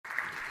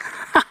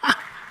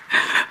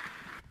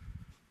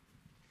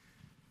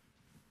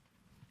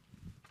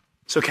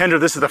So, Kendra,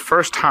 this is the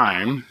first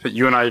time that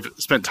you and I have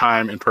spent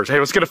time in person. Hey,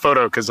 let's get a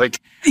photo because, it's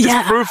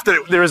proof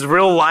that there is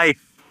real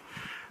life,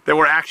 that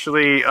we're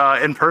actually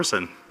in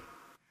person.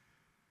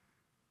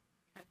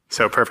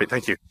 So, perfect.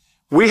 Thank you.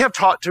 We have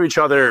talked to each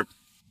other,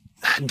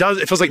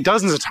 it feels like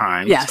dozens of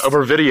times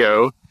over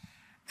video,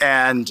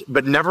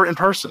 but never in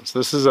person. So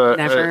this is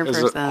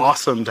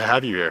awesome to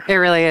have you here. It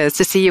really is,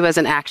 to see you as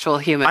an actual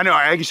human. I know,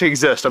 I actually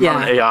exist. I'm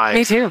not an AI.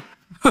 Me too.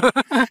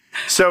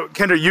 So,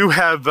 Kendra,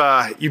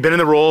 you've been in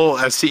the role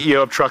as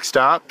CEO of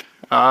Truckstop.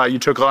 You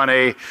took on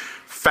a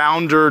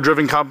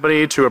founder-driven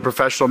company to a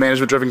professional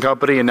management-driven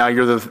company, and now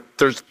you're the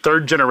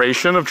third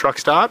generation of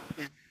Truckstop.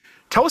 Yeah.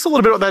 Tell us a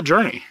little bit about that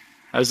journey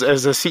as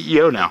a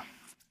CEO now.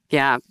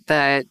 Yeah,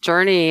 the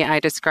journey I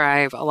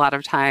describe a lot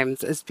of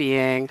times as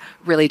being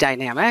really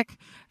dynamic,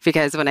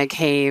 because when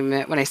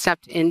I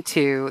stepped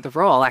into the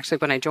role, actually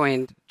when I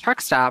joined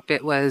Truckstop,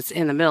 it was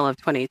in the middle of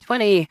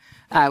 2020.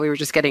 We were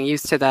just getting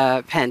used to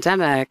the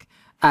pandemic.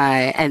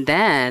 And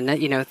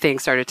then,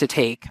 things started to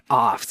take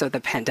off. So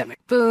the pandemic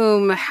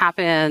boom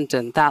happened,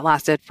 and that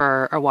lasted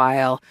for a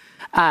while.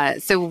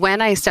 So when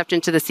I stepped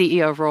into the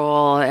CEO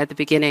role at the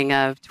beginning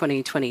of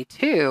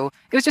 2022,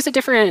 it was just a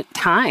different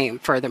time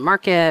for the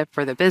market,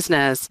 for the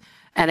business.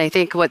 And I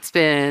think what's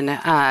been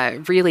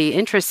really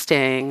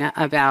interesting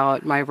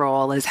about my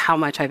role is how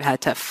much I've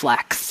had to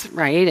flex,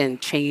 right, and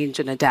change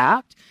and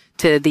adapt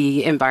to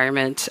the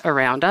environment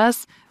around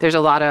us. There's a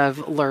lot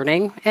of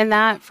learning in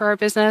that for our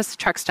business.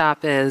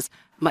 Truckstop is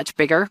much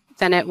bigger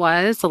than it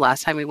was the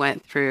last time we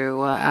went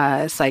through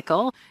a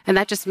cycle. And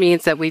that just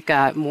means that we've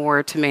got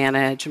more to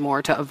manage,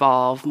 more to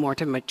evolve, more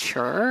to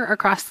mature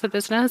across the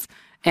business.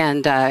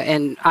 And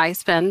I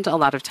spend a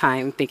lot of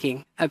time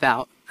thinking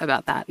about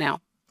that now.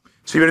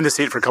 So you've been in the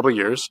seat for a couple of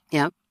years.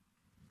 Yeah.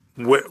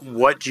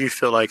 What do you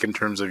feel like in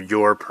terms of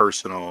your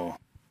personal,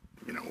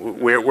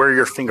 where are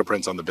your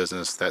fingerprints on the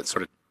business that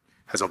sort of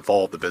has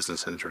evolved the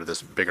business into sort of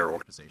this bigger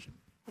organization?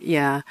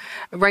 Yeah.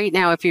 Right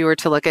now, if you were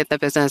to look at the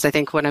business, I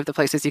think one of the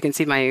places you can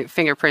see my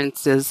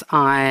fingerprints is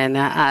on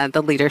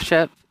the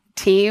leadership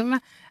team.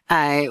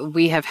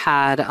 We have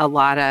had a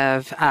lot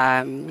of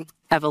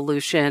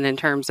evolution in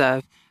terms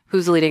of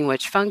who's leading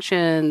which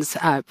functions,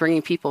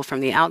 bringing people from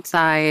the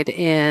outside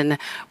in.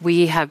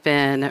 We have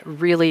been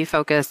really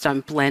focused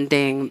on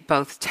blending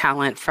both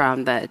talent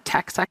from the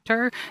tech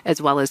sector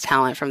as well as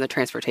talent from the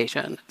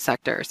transportation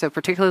sector. So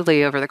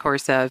particularly over the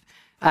course of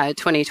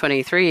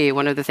 2023,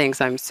 one of the things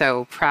I'm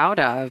so proud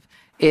of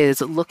is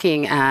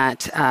looking at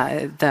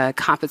the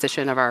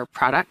composition of our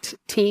product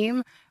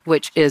team,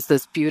 which is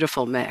this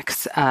beautiful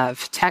mix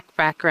of tech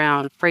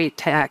background, freight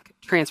tech,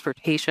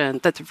 transportation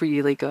that's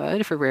really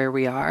good for where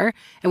we are.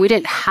 And we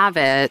didn't have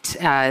it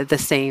the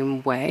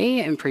same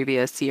way in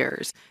previous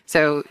years.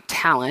 So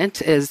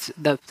talent is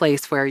the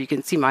place where you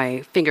can see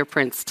my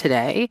fingerprints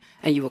today,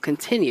 and you will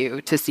continue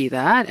to see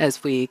that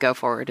as we go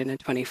forward into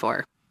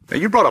 24. Now,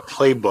 you brought a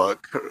playbook,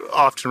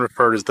 often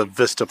referred as the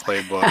Vista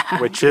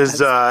playbook, which is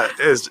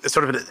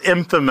sort of an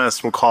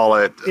infamous, we'll call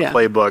it,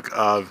 playbook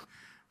of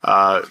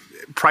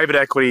private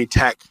equity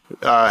tech,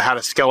 how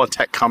to scale a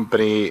tech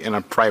company in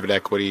a private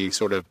equity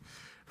sort of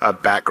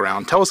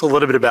background. Tell us a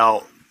little bit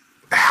about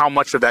how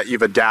much of that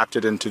you've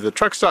adapted into the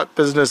Truckstop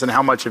business and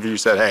how much of you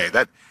said, hey,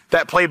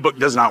 that playbook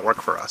does not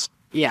work for us.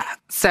 Yeah.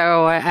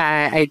 So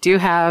I do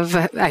have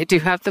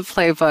the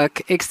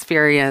playbook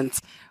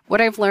experience. What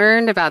I've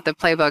learned about the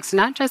playbooks,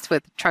 not just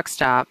with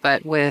Truckstop,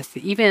 but with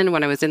even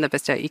when I was in the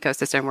Vista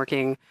ecosystem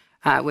working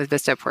with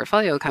Vista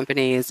portfolio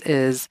companies,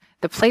 is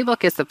the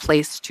playbook is the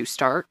place to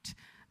start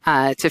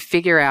to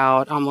figure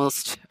out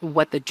almost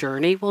what the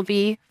journey will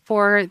be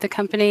for the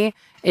company.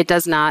 It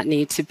does not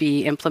need to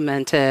be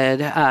implemented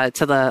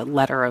to the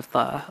letter of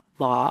the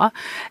law.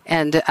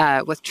 And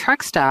with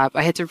Truckstop,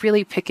 I had to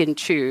really pick and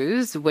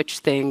choose which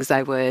things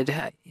I would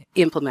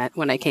implement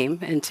when I came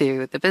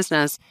into the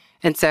business.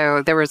 And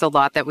so there was a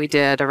lot that we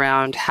did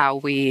around how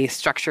we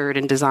structured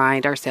and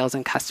designed our sales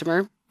and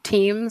customer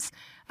teams.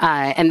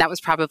 And that was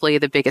probably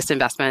the biggest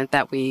investment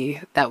that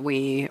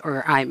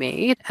I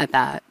made at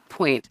that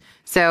point.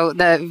 So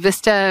the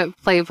Vista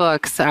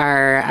playbooks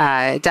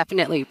are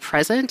definitely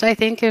present, I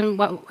think, in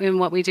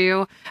what we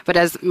do. But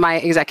as my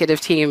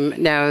executive team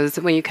knows,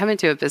 when you come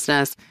into a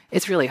business,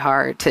 it's really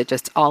hard to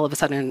just all of a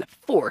sudden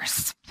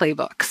force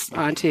playbooks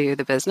onto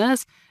the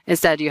business.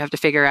 Instead, you have to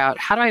figure out,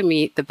 how do I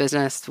meet the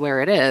business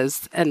where it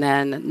is, and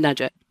then nudge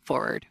it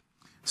forward.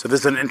 So this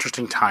is an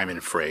interesting time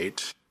in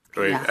freight.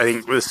 Right? Yes. I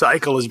think the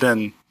cycle has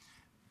been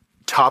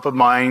top of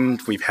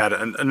mind. We've had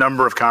a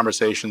number of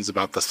conversations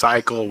about the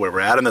cycle, where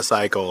we're at in the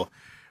cycle.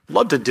 I'd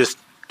love to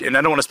and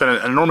I don't want to spend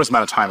an enormous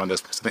amount of time on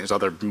this because I think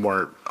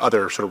there's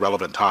other sort of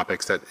relevant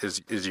topics that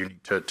is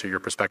unique to your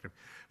perspective.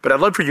 But I'd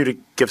love for you to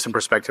give some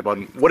perspective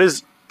on what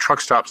is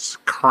Truckstop's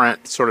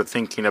current sort of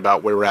thinking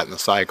about where we're at in the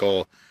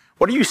cycle.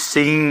 What are you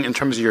seeing in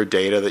terms of your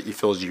data that you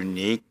feel is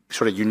unique,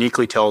 sort of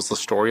uniquely tells the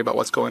story about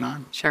what's going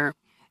on? Sure.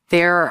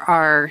 There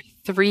are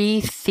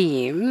 3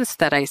 themes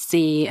that I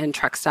see in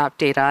Truckstop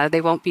data. They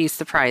won't be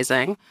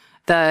surprising.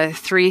 The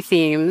three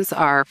themes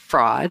are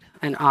fraud,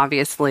 and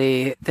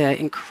obviously the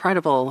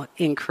incredible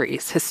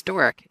increase,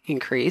 historic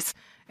increase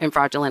in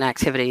fraudulent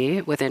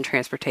activity within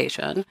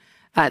transportation.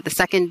 The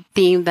second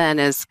theme then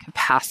is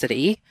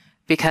capacity,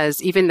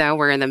 because even though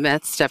we're in the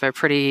midst of a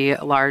pretty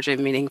large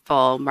and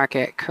meaningful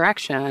market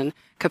correction,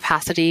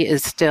 capacity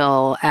is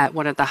still at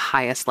one of the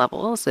highest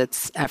levels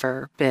it's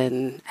ever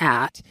been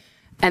at.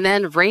 And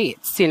then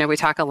rates, we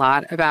talk a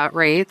lot about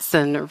rates,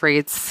 and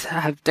rates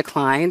have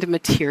declined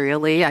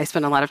materially. I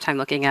spend a lot of time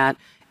looking at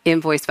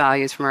invoice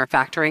values from our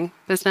factoring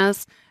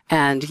business,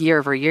 and year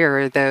over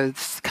year,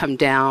 those come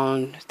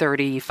down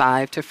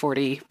 35 to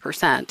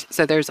 40%.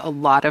 So there's a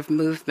lot of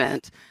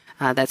movement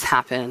that's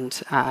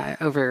happened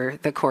over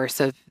the course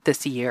of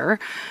this year.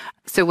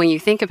 So when you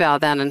think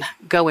about that and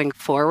going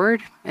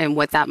forward and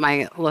what that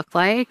might look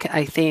like,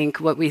 I think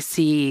what we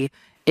see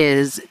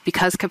is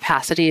because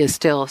capacity is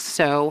still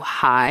so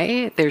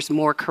high, there's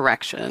more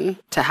correction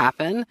to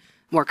happen,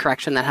 more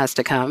correction that has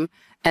to come.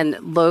 And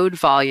load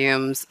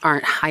volumes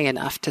aren't high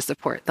enough to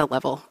support the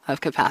level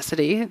of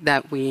capacity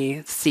that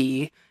we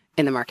see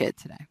in the market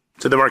today.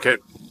 So the market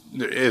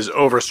is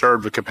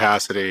overserved with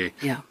capacity.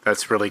 Yeah.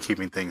 That's really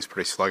keeping things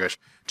pretty sluggish.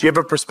 Do you have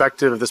a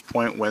perspective at this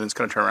point when it's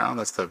going to turn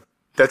around?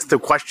 That's the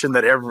question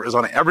that is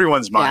on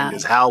everyone's mind,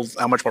 is how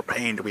much more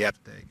pain do we have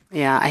to take?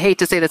 Yeah, I hate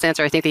to say this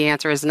answer. I think the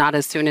answer is not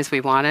as soon as we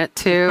want it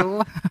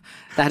to.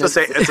 It's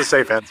a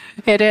safe answer.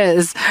 It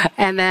is.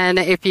 And then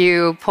if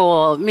you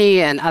pull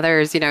me and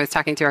others, I was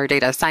talking to our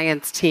data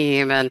science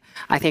team, and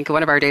I think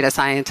one of our data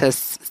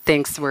scientists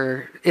thinks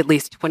we're at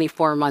least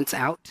 24 months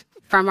out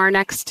from our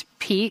next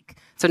peak.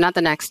 So not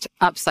the next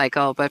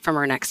upcycle, but from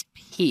our next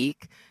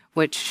peak,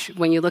 which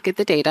when you look at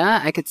the data,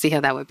 I could see how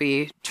that would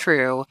be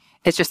true.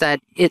 It's just that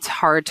it's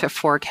hard to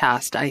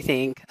forecast, I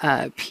think,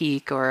 a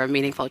peak or a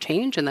meaningful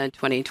change in the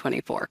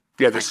 2024.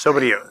 Yeah, there's so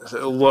many,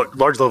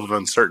 large level of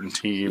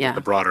uncertainty with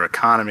the broader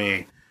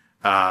economy,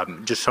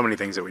 just so many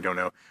things that we don't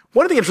know.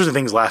 One of the interesting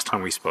things last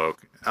time we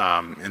spoke,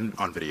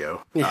 on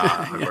video,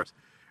 of course,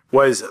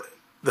 was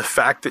the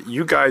fact that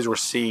you guys were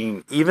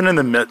seeing, even in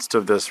the midst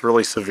of this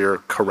really severe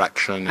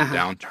correction and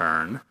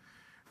downturn,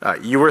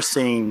 you were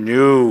seeing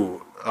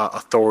new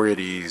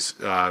authorities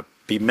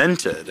be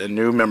minted and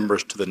new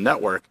members to the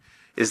network.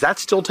 Is that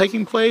still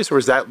taking place, or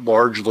is that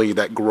largely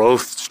that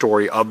growth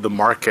story of the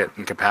market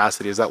and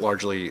capacity? Is that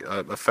largely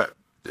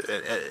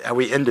have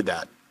we ended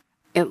that?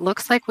 It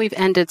looks like we've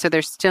ended. So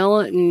there's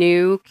still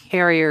new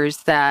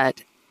carriers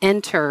that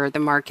enter the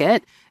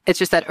market. It's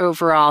just that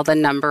overall the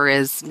number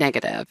is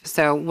negative.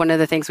 So one of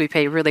the things we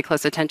pay really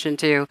close attention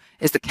to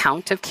is the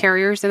count of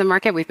carriers in the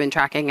market. We've been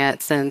tracking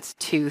it since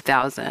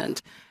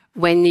 2000.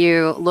 When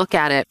you look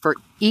at it for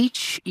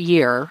each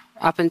year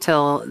up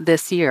until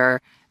this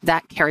year,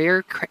 that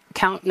carrier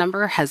count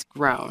number has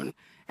grown.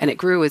 And it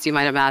grew, as you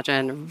might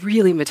imagine,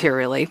 really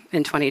materially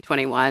in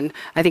 2021.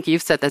 I think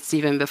you've said that,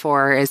 Stephen,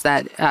 before, is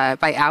that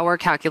by our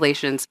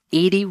calculations,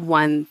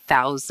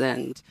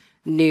 81,000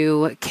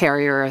 new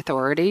carrier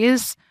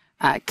authorities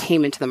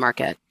came into the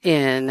market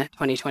in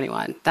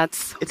 2021.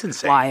 It's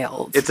insane.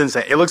 Wild. It's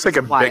insane. It looks like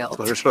a wild.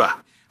 Big sort of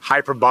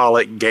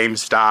hyperbolic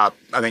GameStop.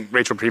 I think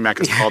Rachel Premack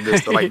has called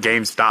this the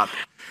GameStop.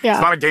 Yeah.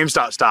 It's not a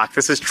GameStop stock.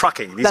 This is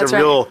trucking. These That's are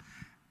real,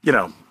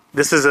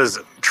 this is as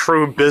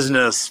true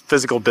business,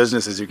 physical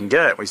business as you can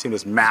get. We've seen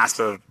this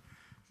massive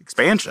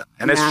expansion,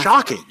 and it's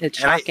shocking. It's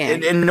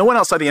shocking. And no one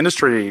outside the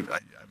industry,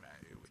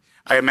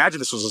 I imagine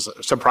this was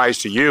a surprise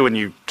to you when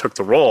you took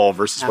the role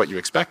versus what you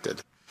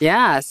expected.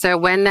 Yeah. So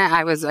when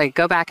I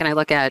go back and I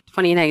look at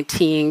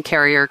 2019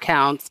 carrier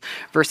counts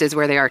versus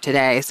where they are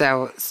today.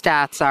 So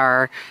stats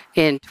are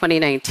in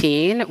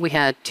 2019, we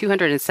had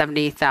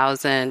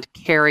 270,000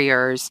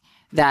 carriers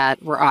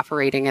that were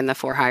operating in the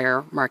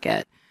for-hire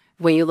market.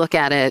 When you look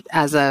at it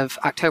as of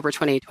October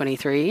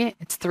 2023,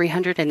 it's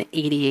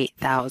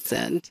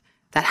 388,000.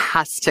 That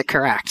has to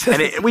correct.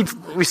 And we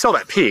saw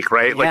that peak,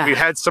 right? Like we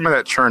had some of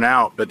that churn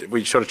out, but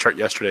we showed a chart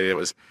yesterday that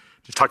was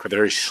just talking about the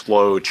very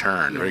slow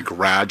churn, very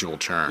gradual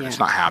churn. It's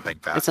not happening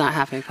fast. It's not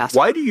happening fast.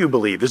 Why do you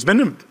believe? There's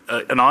been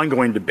an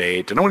ongoing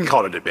debate, and I wouldn't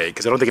call it a debate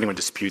because I don't think anyone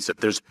disputes it.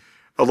 There's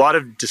a lot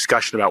of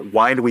discussion about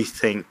why do we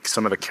think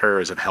some of the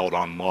carriers have held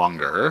on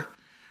longer.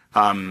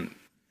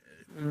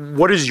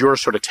 What is your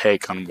sort of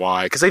take on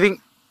why? Because I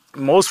think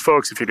most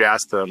folks, if you'd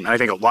ask them, and I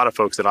think a lot of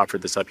folks that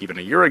offered this up even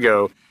a year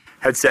ago,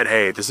 had said,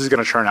 hey, this is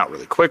going to churn out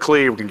really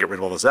quickly. We can get rid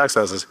of all those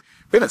excesses.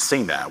 We haven't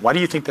seen that. Why do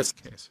you think that's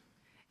the case?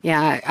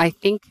 Yeah, I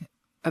think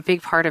a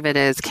big part of it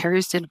is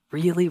carriers did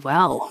really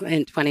well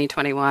in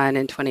 2021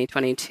 and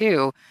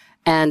 2022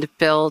 and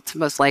built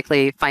most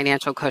likely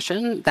financial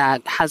cushion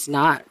that has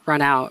not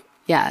run out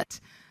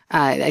yet.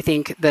 I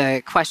think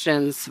the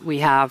questions we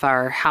have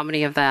are how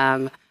many of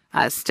them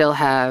still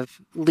have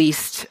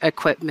leased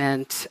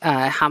equipment,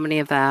 how many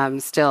of them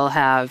still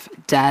have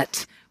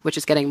debt, which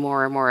is getting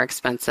more and more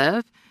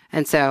expensive.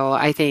 And so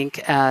I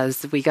think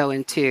as we go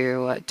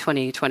into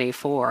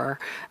 2024,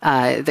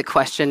 the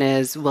question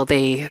is, will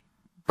they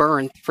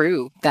burn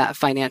through that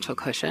financial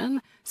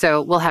cushion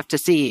So we'll have to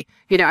see.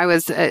 I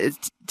was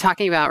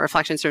talking about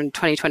reflections from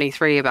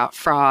 2023 about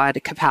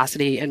fraud,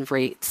 capacity, and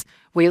rates.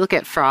 When you look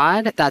at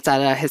fraud, that's at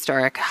a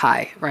historic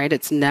high, right?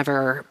 It's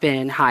never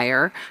been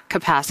higher.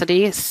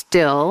 Capacity,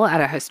 still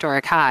at a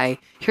historic high.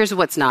 Here's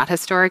what's not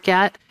historic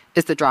yet,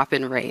 is the drop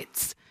in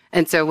rates.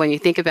 And so when you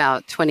think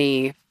about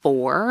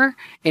 24,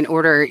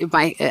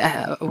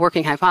 my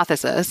working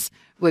hypothesis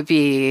would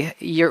be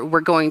we're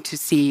going to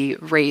see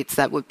rates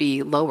that would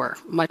be lower,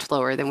 much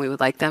lower than we would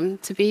like them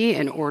to be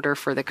in order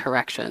for the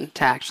correction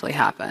to actually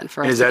happen,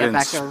 for us to get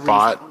back to a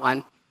reasonable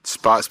one.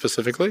 Spot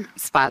specifically?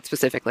 Spot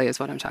specifically is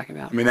what I'm talking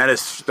about. I mean, that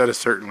is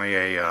certainly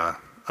an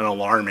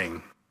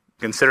alarming,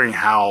 considering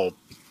how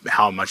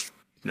much,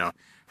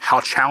 how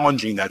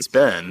challenging that's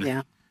been.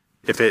 Yeah.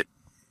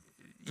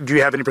 Do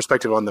you have any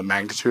perspective on the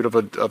magnitude of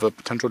a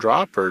potential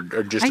drop, or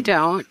just? I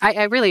don't.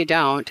 I really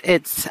don't.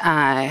 It's.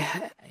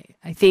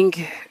 I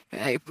think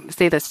I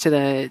say this to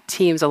the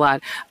teams a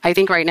lot. I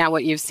think right now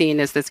what you've seen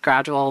is this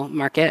gradual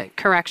market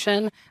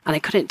correction, and I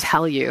couldn't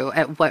tell you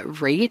at what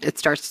rate it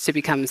starts to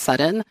become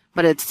sudden,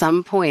 but at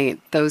some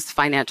point those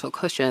financial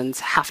cushions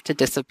have to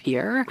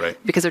disappear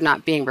because they're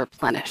not being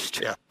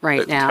replenished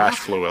right now. Cash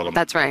flow element.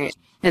 That's right.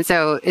 And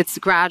so it's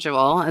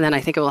gradual, and then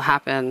I think it will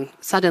happen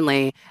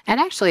suddenly. And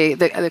actually,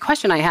 the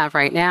question I have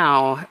right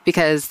now,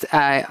 because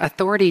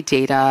authority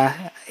data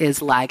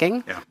is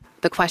lagging,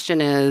 the question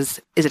is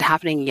it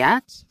happening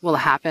yet? Will it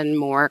happen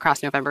more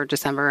across November,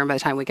 December? And by the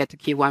time we get to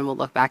Q1, we'll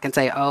look back and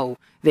say, oh,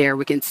 there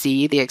we can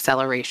see the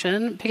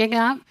acceleration picking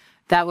up.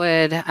 That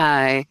would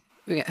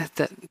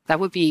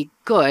be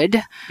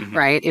good,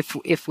 right?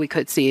 If we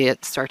could see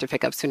it start to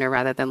pick up sooner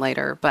rather than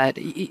later. But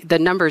the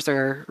numbers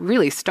are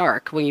really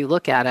stark when you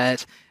look at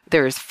it.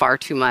 There's far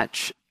too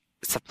much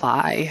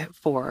supply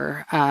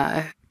for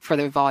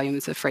the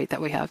volumes of freight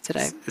that we have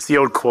today. It's the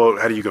old quote: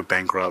 "How do you go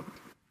bankrupt?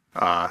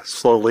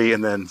 Slowly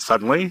and then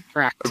suddenly."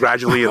 Correct.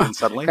 Gradually and then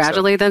suddenly.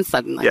 Gradually, then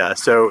suddenly. Yeah.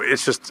 So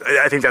it's just.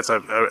 I think that's a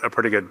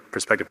pretty good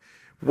perspective.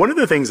 One of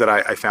the things that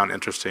I found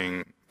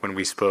interesting when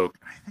we spoke,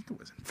 I think it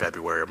was in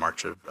February or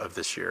March of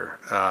this year,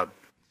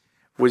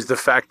 was the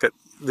fact that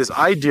this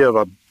idea of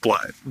a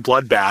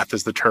bloodbath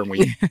is the term we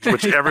use,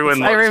 which everyone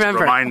loves to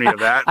remind me of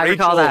that. I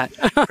recall that.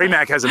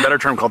 Premack has a better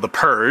term called the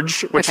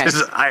purge, which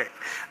is, I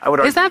would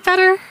argue. Is that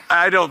better?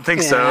 I don't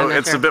think so.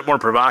 It's a bit more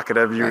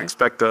provocative. You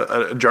expect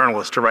a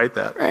journalist to write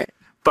that. Right.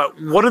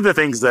 But one of the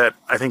things that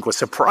I think was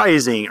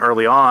surprising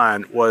early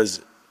on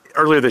was,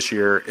 earlier this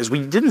year, is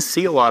we didn't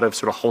see a lot of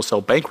sort of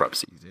wholesale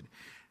bankruptcies.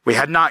 We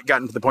had not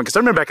gotten to the point, because I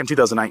remember back in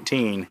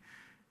 2019,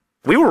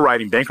 we were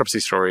writing bankruptcy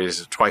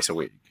stories twice a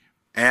week.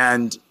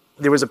 And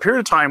there was a period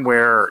of time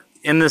where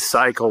in this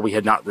cycle, we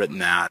had not written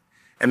that.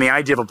 And the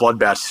idea of a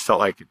bloodbath felt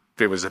like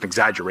it was an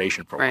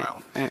exaggeration for a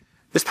while. Right.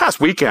 This past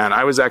weekend,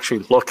 I was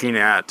actually looking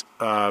at,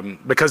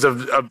 because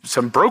of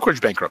some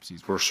brokerage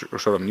bankruptcies were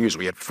sort of news.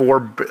 We had 4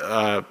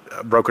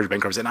 brokerage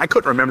bankruptcies, and I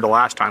couldn't remember the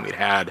last time we'd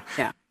had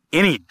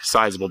any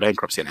sizable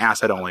bankruptcy, an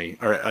asset only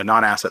or a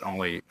non-asset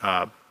only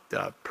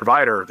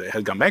provider that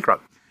had gone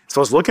bankrupt. So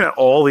I was looking at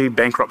all the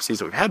bankruptcies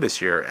that we've had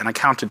this year, and I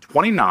counted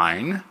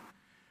 29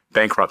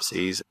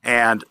 bankruptcies,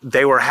 and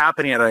they were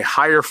happening at a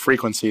higher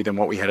frequency than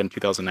what we had in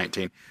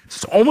 2019. So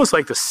it's almost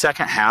like the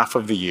second half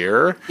of the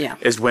year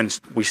is when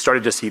we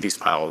started to see these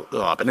pile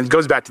up. And it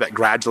goes back to that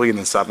gradually and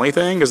then suddenly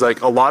thing, is like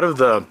a lot of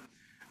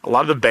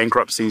the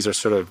bankruptcies are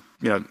sort of,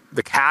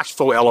 the cash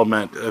flow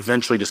element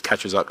eventually just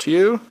catches up to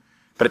you.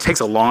 But it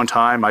takes a long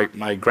time.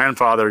 My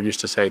grandfather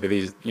used to say that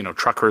these,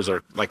 truckers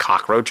are like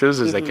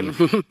cockroaches, as they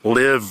can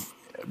live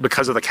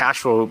because of the cash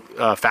flow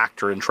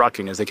factor in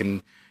trucking, as they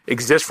can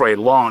exist for a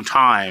long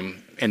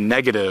time in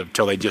negative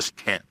till they just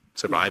can't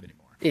survive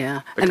anymore.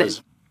 Yeah. Because,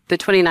 and the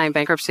 29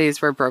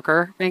 bankruptcies were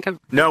broker bankrupt?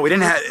 No, we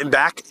didn't have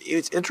back.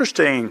 It's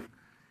interesting.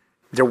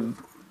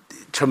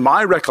 To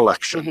my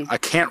recollection, I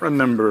can't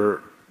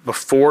remember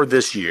before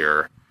this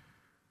year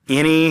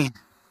any.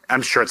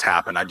 I'm sure it's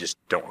happened. I just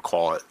don't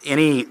recall it.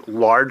 Any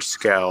large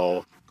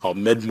scale, called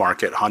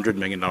mid-market, $100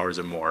 million or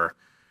more,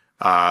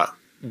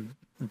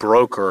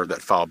 broker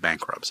that filed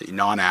bankruptcy,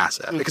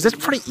 non-asset. Because it's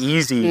pretty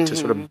easy to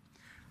sort of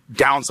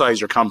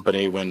downsize your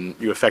company when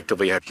you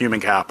effectively have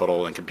human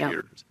capital and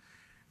computers. Yep.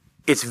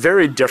 It's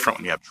very different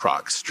when you have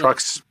trucks.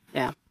 Trucks,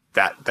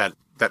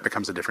 that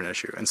becomes a different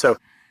issue. And so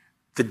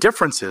the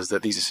difference is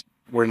that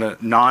we're in a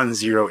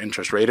non-zero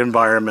interest rate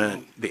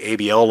environment. The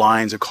ABL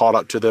lines are caught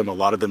up to them. A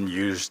lot of them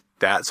use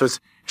that. So it's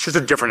just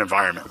a different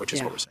environment, which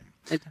is what we're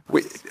saying.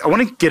 I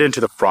want to get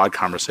into the fraud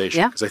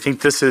conversation, because I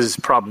think this is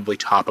probably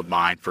top of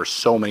mind for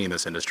so many in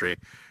this industry.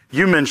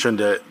 You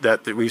mentioned it,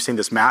 that we've seen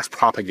this mass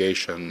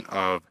propagation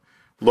of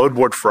load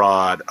board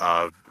fraud,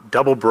 of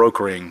double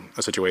brokering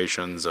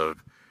situations, of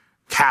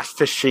cash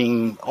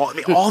phishing,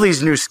 all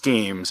these new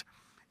schemes.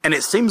 And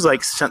it seems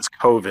like since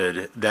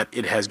COVID that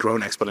it has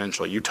grown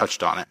exponentially. You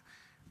touched on it.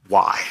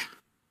 Why?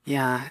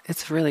 Yeah,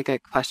 it's a really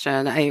good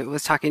question. I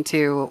was talking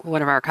to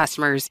one of our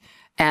customers,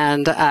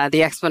 and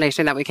the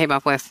explanation that we came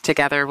up with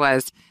together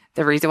was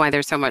the reason why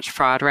there's so much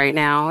fraud right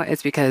now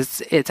is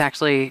because it's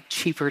actually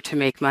cheaper to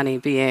make money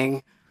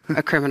being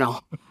a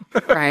criminal,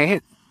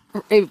 right?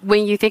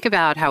 When you think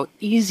about how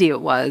easy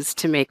it was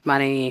to make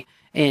money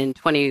in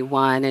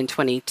 21 and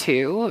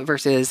 22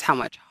 versus how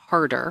much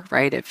harder,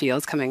 right, it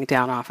feels coming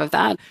down off of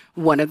that.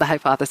 One of the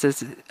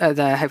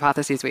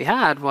hypotheses we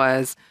had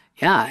was,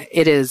 yeah,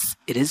 it is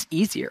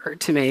easier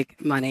to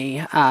make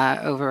money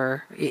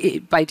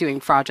by doing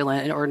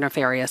fraudulent or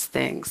nefarious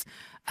things.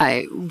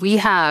 We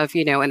have,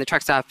 in the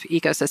Truckstop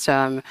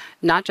ecosystem,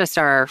 not just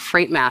our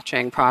freight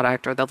matching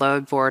product or the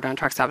load board on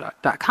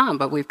truckstop.com,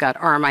 but we've got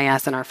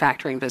RMIS in our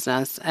factoring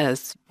business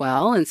as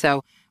well. And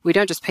so we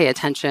don't just pay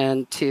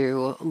attention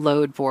to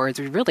load boards.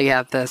 We really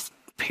have this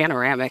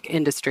panoramic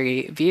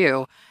industry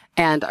view.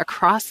 And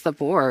across the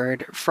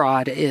board,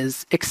 fraud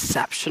is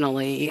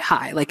exceptionally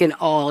high, like in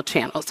all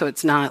channels. So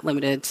it's not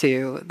limited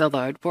to the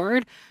load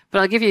board. But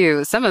I'll give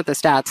you some of the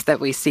stats that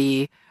we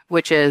see,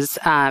 which is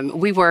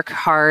we work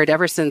hard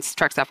ever since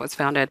Truckstop was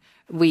founded.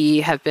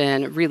 We have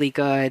been really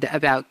good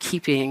about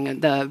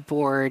keeping the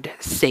board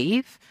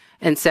safe.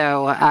 And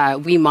so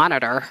we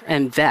monitor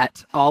and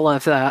vet all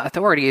of the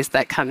authorities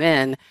that come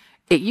in.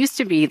 It used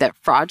to be that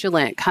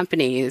fraudulent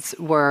companies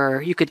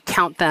you could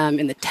count them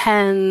in the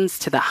tens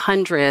to the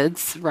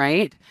hundreds,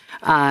 right,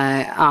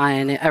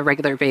 on a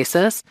regular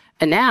basis.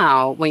 And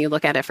now, when you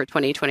look at it for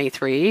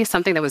 2023,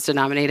 something that was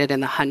denominated in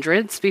the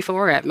hundreds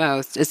before at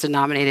most is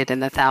denominated in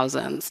the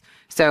thousands.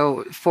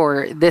 So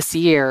for this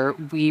year,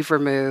 we've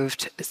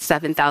removed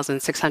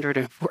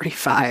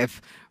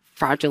 7,645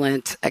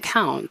 fraudulent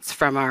accounts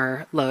from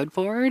our load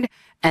board,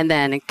 and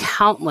then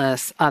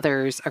countless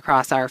others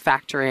across our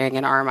factoring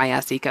and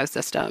RMIS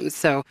ecosystems.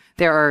 So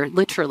there are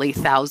literally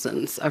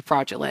thousands of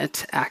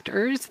fraudulent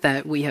actors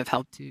that we have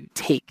helped to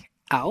take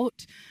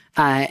out.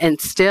 And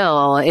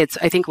still, I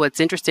think what's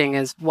interesting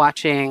is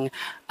watching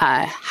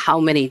how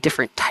many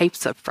different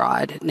types of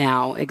fraud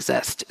now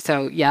exist.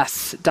 So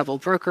yes, double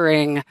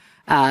brokering,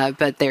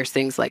 but there's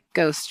things like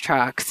ghost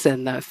trucks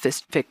and the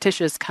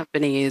fictitious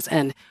companies.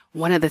 And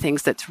one of the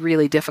things that's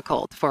really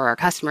difficult for our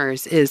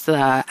customers is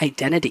the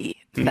identity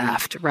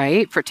theft,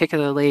 right?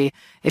 Particularly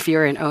if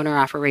you're an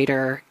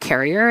owner-operator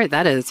carrier,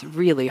 that is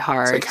really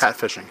hard. It's like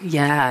catfishing.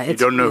 Yeah, you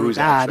don't know really who's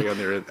bad. actually on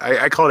there.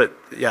 I called it,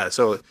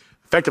 so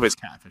effectively it's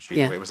catfishing.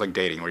 Yeah. It was like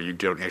dating where you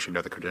don't actually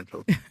know the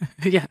credentials.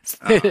 Yes,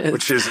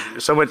 which is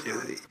somewhat,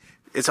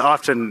 it's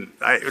often,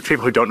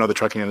 people who don't know the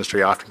trucking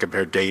industry often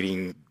compare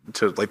dating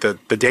to like the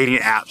dating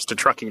apps to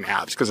trucking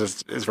apps because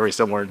it's very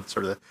similar in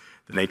sort of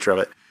the nature of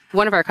it.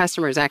 One of our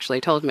customers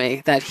actually told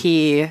me that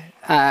he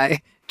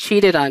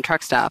cheated on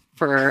Truckstop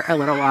for a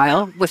little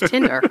while with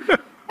Tinder.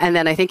 And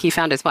then I think he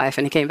found his wife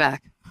and he came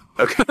back.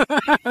 Okay.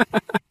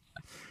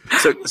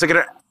 So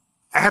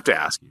I have to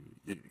ask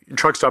you,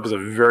 Truckstop is a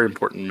very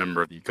important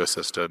member of the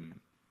ecosystem.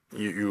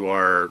 You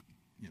are,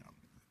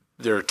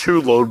 there are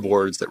two load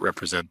boards that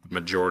represent the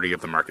majority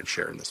of the market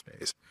share in the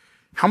space.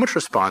 How much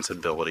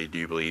responsibility do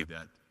you believe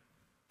that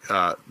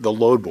the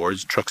load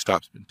boards,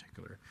 Truckstops in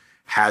particular,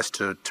 has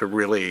to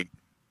really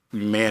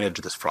manage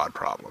this fraud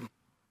problem?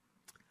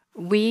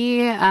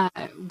 We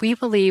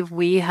believe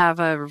we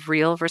have a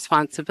real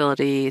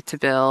responsibility to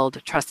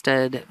build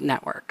trusted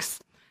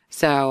networks.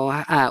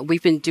 So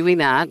we've been doing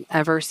that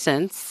ever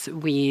since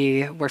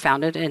we were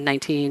founded in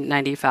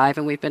 1995,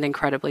 and we've been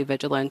incredibly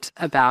vigilant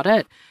about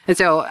it. And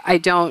so I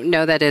don't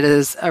know that it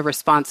is a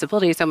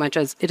responsibility so much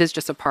as it is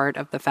just a part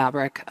of the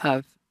fabric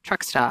of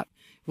Truckstop.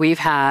 We've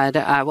had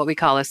what we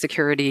call a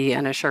security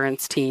and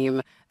assurance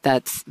team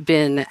that's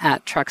been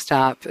at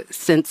Truckstop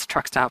since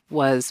Truckstop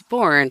was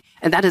born.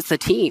 And that is the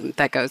team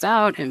that goes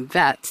out and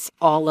vets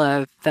all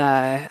of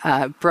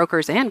the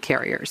brokers and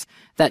carriers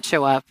that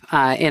show up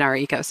in our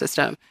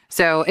ecosystem.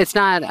 So it's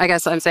not, I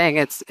guess I'm saying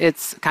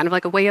it's kind of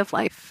like a way of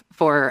life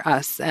for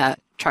us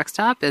at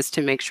Truckstop is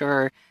to make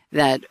sure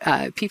that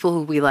people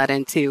who we let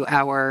into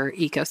our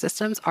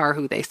ecosystems are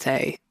who they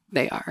say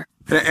they are.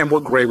 And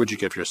what grade would you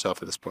give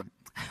yourself at this point?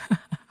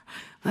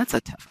 That's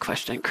a tough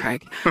question,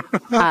 Craig.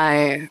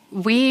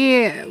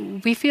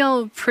 We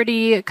feel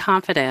pretty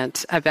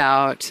confident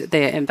about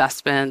the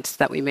investments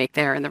that we make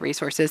there and the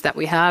resources that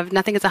we have.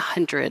 Nothing is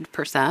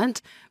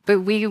 100%,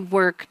 but we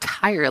work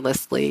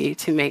tirelessly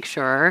to make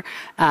sure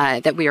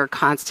that we are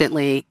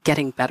constantly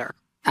getting better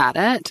at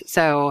it.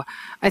 So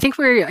I think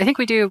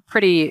we do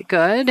pretty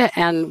good,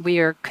 and we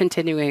are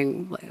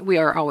continuing. We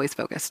are always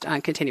focused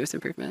on continuous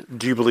improvement.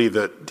 Do you believe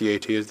that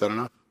DAT has done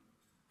enough?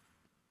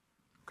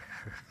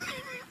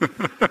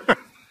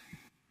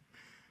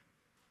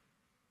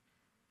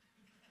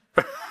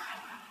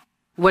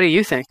 What do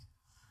you think?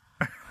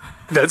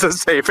 That's a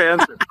safe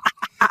answer.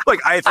 Look,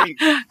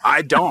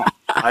 I don't.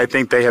 I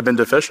think they have been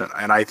deficient.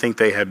 And I think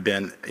they have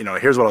been,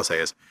 here's what I'll say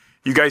is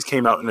you guys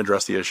came out and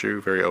addressed the issue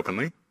very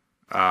openly.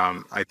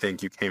 I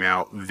think you came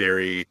out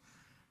we're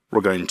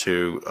going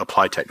to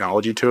apply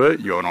technology to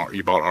it. You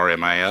bought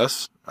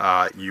RMIS.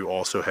 You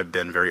also have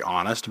been very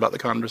honest about the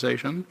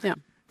conversation. Yeah.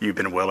 You've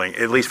been willing,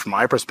 at least from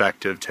my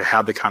perspective, to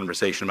have the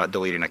conversation about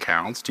deleting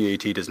accounts.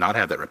 DAT does not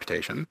have that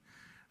reputation.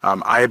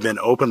 I have been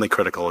openly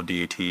critical of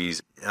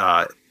DAT's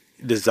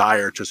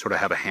desire to sort of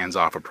have a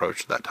hands-off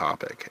approach to that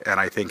topic. And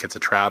I think it's a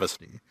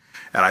travesty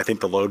And I think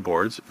the load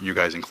boards, you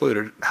guys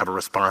included, have a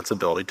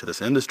responsibility to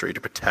this industry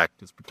to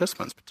protect its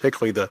participants,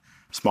 particularly the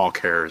small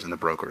carriers and the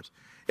brokers.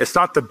 It's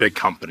not the big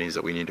companies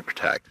that we need to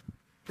protect.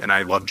 And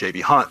I love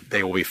J.B. Hunt.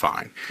 They will be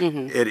fine.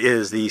 It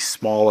is the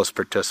smallest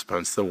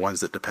participants, the ones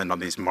that depend on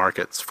these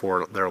markets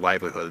for their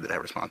livelihood, that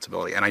have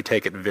responsibility. And I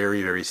take it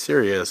very, very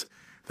serious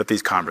that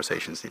these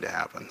conversations need to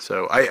happen.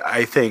 So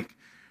I think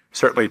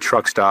certainly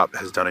Truckstop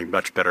has done a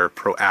much better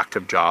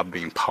proactive job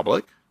being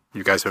public.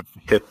 You guys have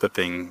hit the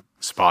thing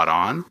spot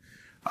on.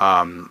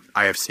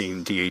 I have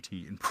seen DAT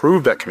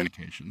improve that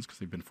communications because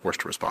they've been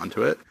forced to respond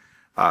to it.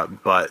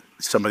 But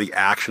some of the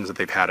actions that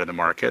they've had in the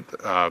market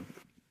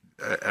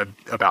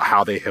about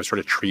how they have sort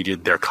of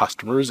treated their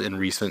customers in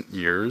recent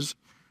years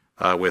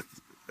with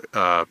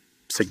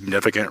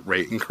significant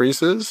rate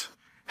increases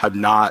have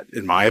not,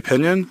 in my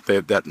opinion,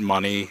 that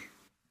money,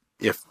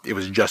 if it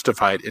was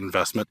justified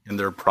investment in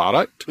their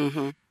product,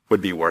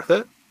 would be worth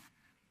it.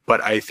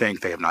 But I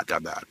think they have not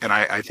done that. And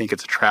I think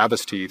it's a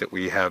travesty that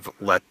we have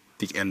let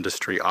the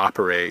industry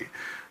operate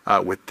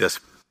with this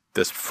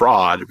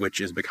fraud, which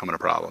is becoming a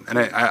problem. And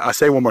I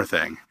say one more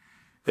thing,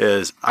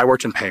 is I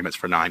worked in payments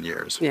for 9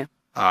 years. Yeah.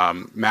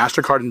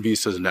 MasterCard and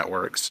Visa's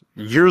networks,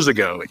 years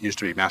ago, it used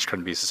to be MasterCard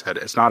and Visa said,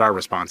 it's not our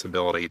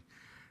responsibility.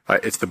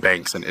 It's the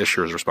banks and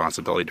issuers'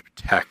 responsibility to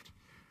protect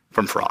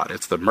from fraud.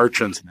 It's the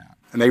merchants and that.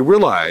 And they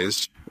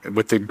realized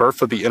with the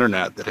birth of the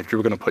internet that if you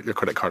were going to put your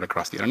credit card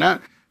across the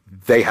internet,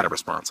 they had a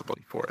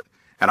responsibility for it.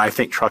 And I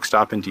think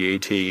Truckstop and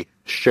DAT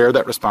share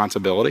that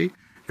responsibility.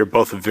 You're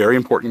both very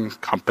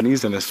important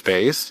companies in this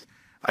space.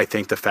 I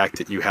think the fact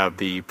that you have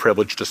the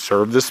privilege to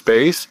serve this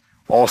space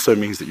also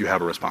means that you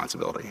have a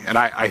responsibility. And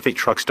I think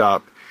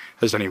Truckstop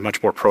has done a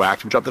much more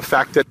proactive job. The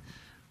fact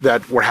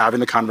that we're having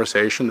the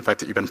conversation, the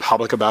fact that you've been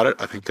public about it,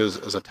 I think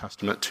is a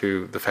testament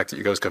to the fact that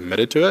you guys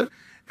committed to it.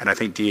 And I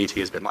think DAT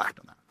has been lacked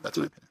on that. That's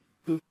my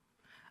opinion.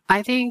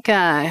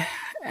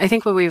 I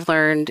think what we've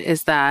learned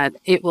is that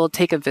it will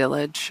take a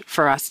village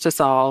for us to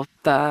solve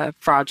the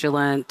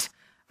fraudulent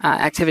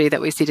activity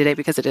that we see today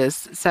because it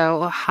is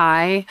so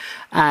high.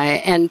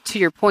 And to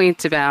your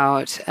point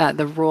about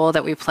the role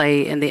that we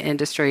play in the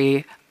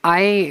industry,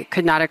 I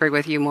could not agree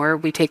with you more.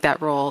 We take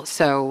that role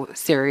so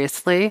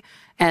seriously.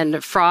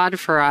 And fraud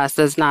for us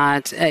is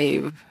not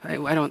I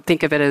don't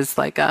think of it as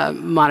like a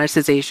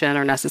monetization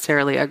or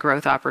necessarily a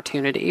growth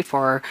opportunity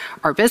for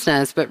our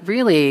business, but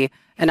really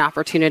an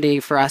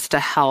opportunity for us to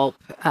help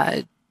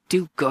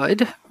do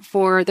good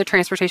for the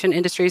transportation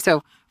industry.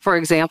 So, for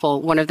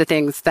example, one of the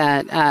things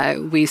that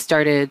we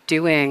started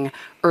doing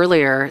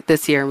earlier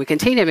this year, and we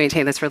continue to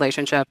maintain this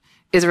relationship,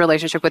 is a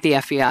relationship with the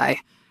FBI,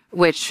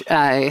 which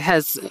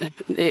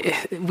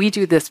we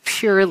do this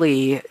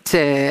purely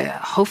to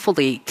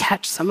hopefully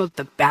catch some of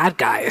the bad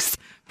guys,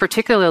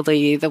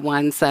 particularly the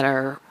ones that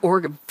are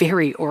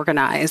very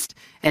organized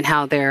in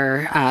how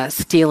they're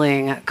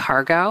stealing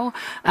cargo.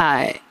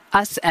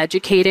 Us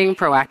educating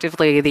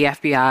proactively the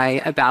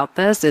FBI about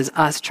this is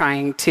us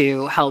trying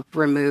to help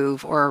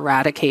remove or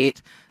eradicate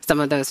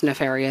some of those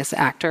nefarious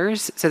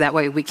actors, so that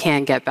way we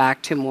can get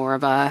back to more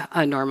of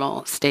a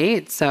normal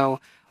state. So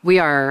we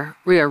are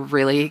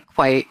really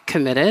quite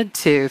committed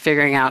to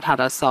figuring out how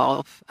to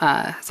solve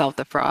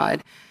the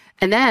fraud.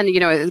 And then,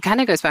 it kind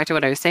of goes back to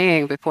what I was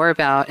saying before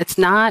about it's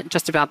not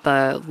just about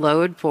the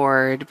load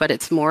board, but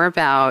it's more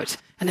about,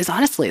 and it's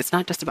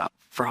not just about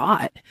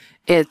fraud.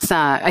 It's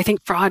I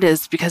think fraud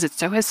is because it's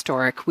so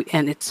historic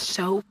and it's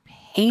so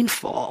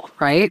painful,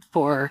 right,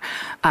 for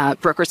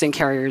brokers and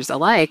carriers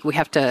alike. We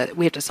have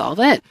to solve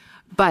it.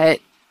 But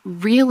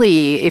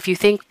really, if you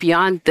think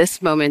beyond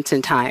this moment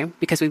in time,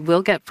 because we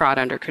will get fraud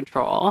under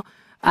control,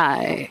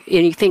 and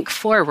you think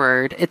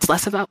forward, it's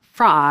less about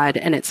fraud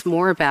and it's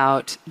more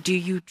about, do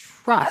you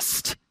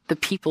trust the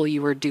people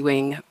you are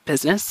doing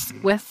business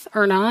with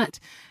or not?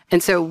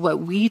 And so what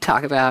we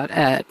talk about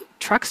at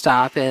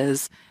Truckstop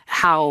is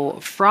how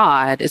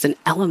fraud is an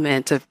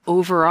element of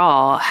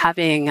overall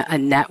having a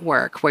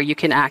network where you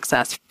can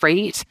access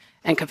freight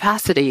and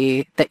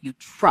capacity that you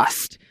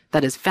trust,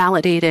 that is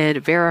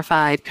validated,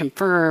 verified,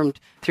 confirmed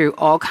through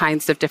all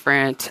kinds of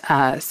different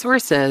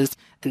sources.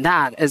 And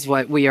that is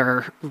what we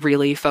are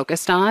really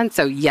focused on.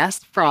 So yes,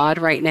 fraud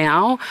right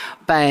now,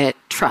 but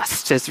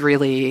trust is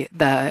really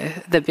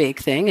the big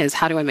thing, is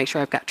how do I make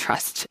sure I've got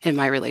trust in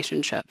my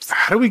relationships?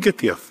 How do we get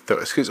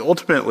because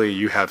ultimately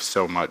you have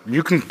so much,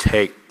 you can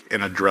take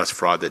and address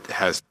fraud that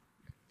has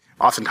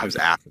oftentimes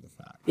after the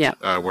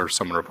fact, where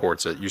someone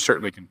reports it. You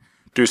certainly can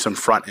do some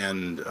front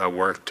end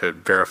work to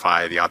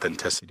verify the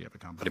authenticity of a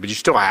company, but you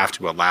still have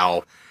to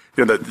allow.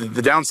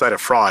 The downside of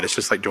fraud is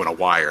just like doing a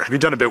wire. Have you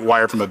done a big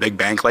wire from a big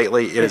bank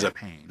lately? It is a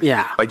pain.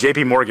 Yeah. Like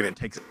JP Morgan, it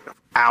takes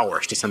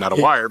hours to send out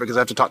a wire because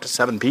I have to talk to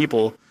 7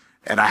 people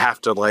and I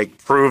have to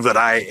prove that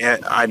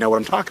I know what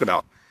I'm talking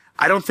about.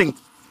 I don't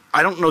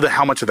know that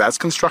how much of that's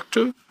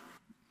constructive.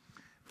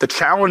 The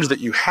challenge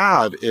that you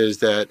have is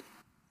that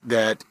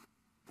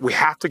we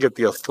have to get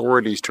the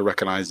authorities to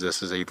recognize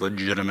this as a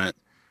legitimate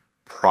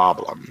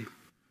problem.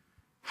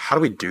 How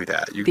do we do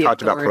that? You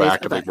talked about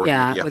proactively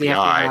working with the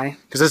FBI,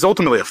 because it's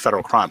ultimately a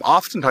federal crime.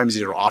 Oftentimes,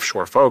 these are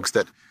offshore folks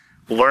that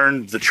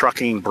learned the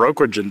trucking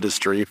brokerage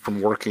industry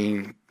from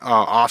working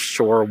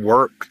offshore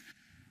work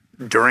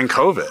during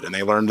COVID. And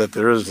they learned that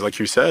there is, like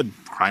you said,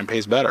 crime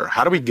pays better.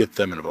 How do we get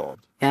them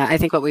involved? Yeah, I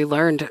think what we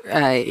learned,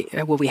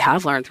 what we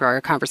have learned through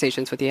our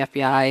conversations with the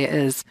FBI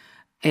is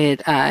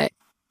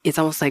it's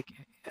almost like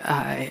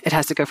it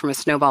has to go from a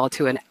snowball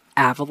to an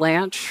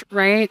avalanche,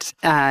 right?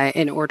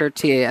 In order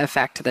to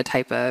affect the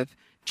type of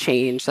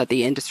change that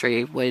the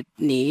industry would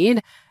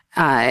need.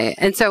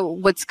 And so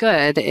what's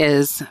good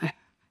is,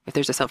 if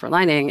there's a silver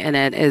lining in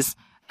it, is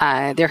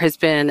there has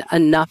been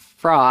enough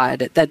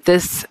fraud that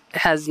this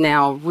has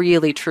now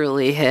really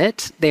truly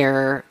hit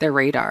their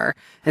radar.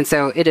 And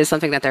so it is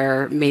something that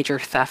their major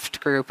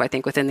theft group, I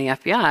think, within the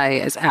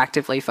FBI is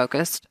actively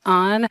focused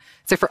on.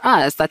 So for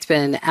us, that's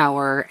been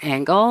our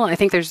angle. I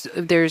think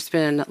there's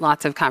been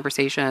lots of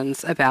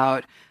conversations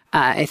about,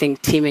 I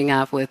think, teaming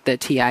up with the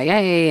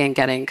TIA and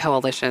getting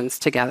coalitions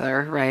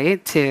together,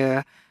 right,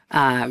 to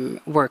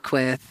work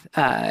with,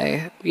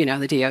 the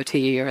DOT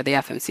or the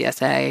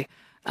FMCSA.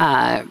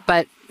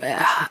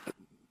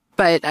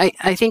 But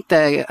I think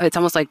it's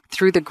almost like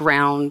through the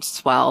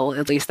groundswell,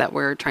 at least that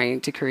we're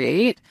trying to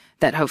create,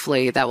 that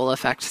hopefully that will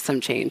affect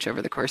some change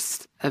over the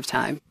course of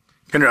time.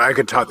 Kendra, I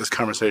could talk this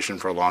conversation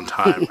for a long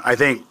time. I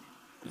think,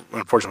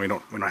 unfortunately,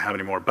 we don't have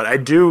any more. But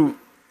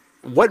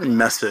what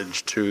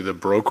message to the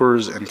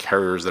brokers and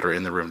carriers that are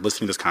in the room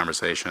listening to this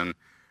conversation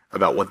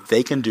about what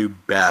they can do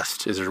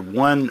best? Is there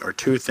one or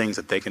two things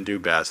that they can do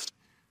best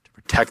to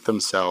protect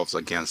themselves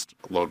against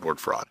load board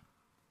fraud?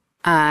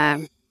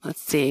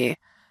 Let's see.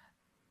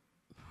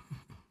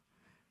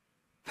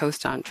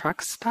 Post on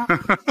Truckstop.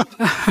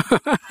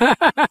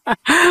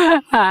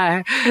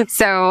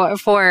 So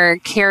for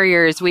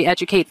carriers, we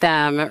educate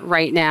them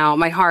right now.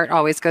 My heart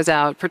always goes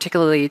out,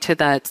 particularly to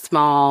the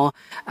small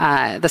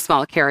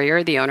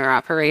carrier, the owner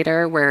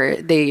operator, where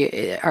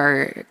they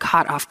are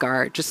caught off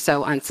guard, just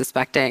so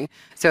unsuspecting.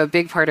 So a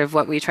big part of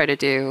what we try to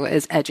do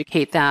is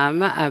educate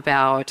them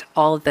about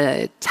all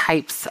the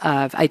types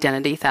of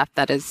identity theft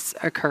that is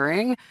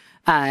occurring.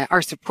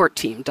 Our support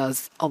team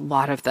does a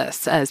lot of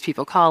this as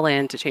people call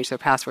in to change their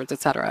passwords, et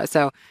cetera.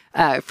 So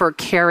for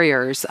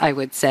carriers, I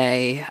would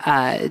say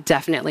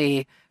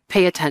definitely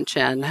pay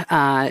attention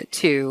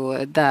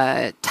to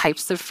the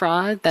types of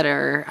fraud that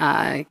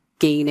are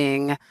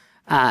gaining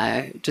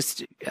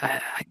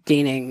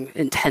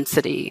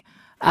intensity.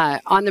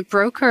 On the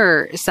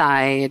broker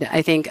side,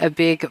 I think a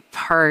big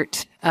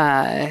part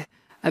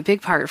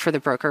for the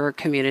broker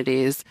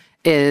communities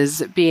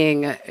is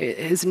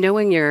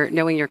knowing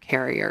your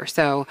carrier.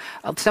 So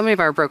many of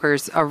our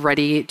brokers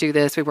already do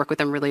this. We work with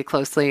them really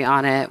closely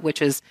on it,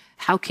 which is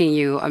how can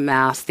you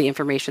amass the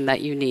information that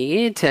you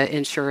need to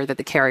ensure that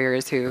the carrier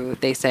is who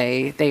they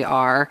say they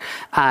are.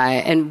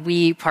 And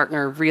we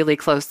partner really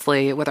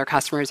closely with our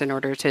customers in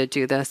order to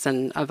do this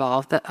and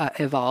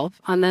evolve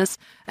on this.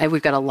 And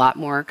we've got a lot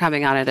more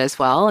coming on it as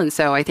well. And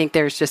so I think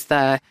there's just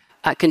the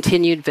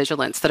continued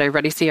vigilance that I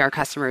already see our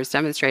customers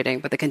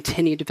demonstrating, but the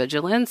continued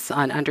vigilance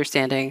on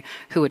understanding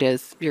who it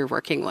is you're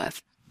working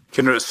with.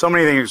 Kendra, so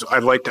many things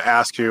I'd like to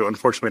ask you.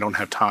 Unfortunately, we don't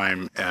have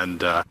time,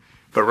 but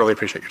really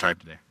appreciate your time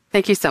today.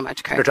 Thank you so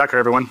much, Craig. Kendra Tucker,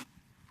 everyone.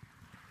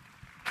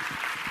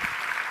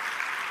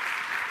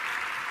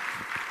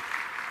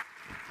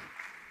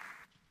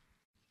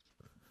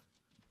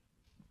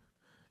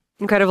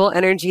 Incredible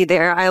energy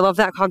there. I love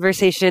that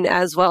conversation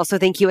as well. So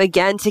thank you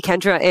again to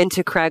Kendra and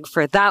to Craig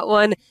for that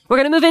one. We're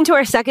going to move into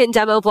our second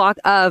demo block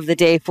of the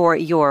day for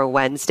your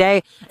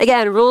Wednesday.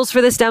 Again, rules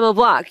for this demo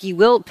block. You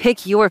will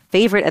pick your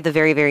favorite at the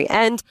very, very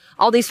end.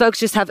 All these folks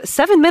just have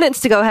 7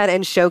 minutes to go ahead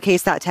and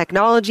showcase that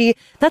technology.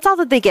 That's all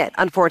that they get,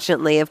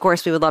 unfortunately. Of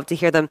course, we would love to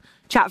hear them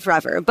chat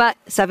forever, but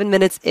 7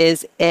 minutes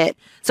is it.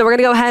 So we're going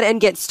to go ahead and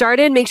get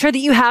started. Make sure that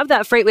you have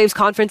that FreightWaves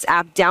conference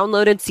app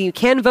downloaded so you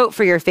can vote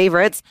for your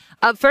favorites.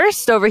 Up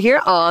first, over here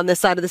on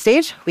this side of the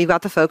stage, we've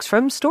got the folks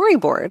from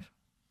Storyboard.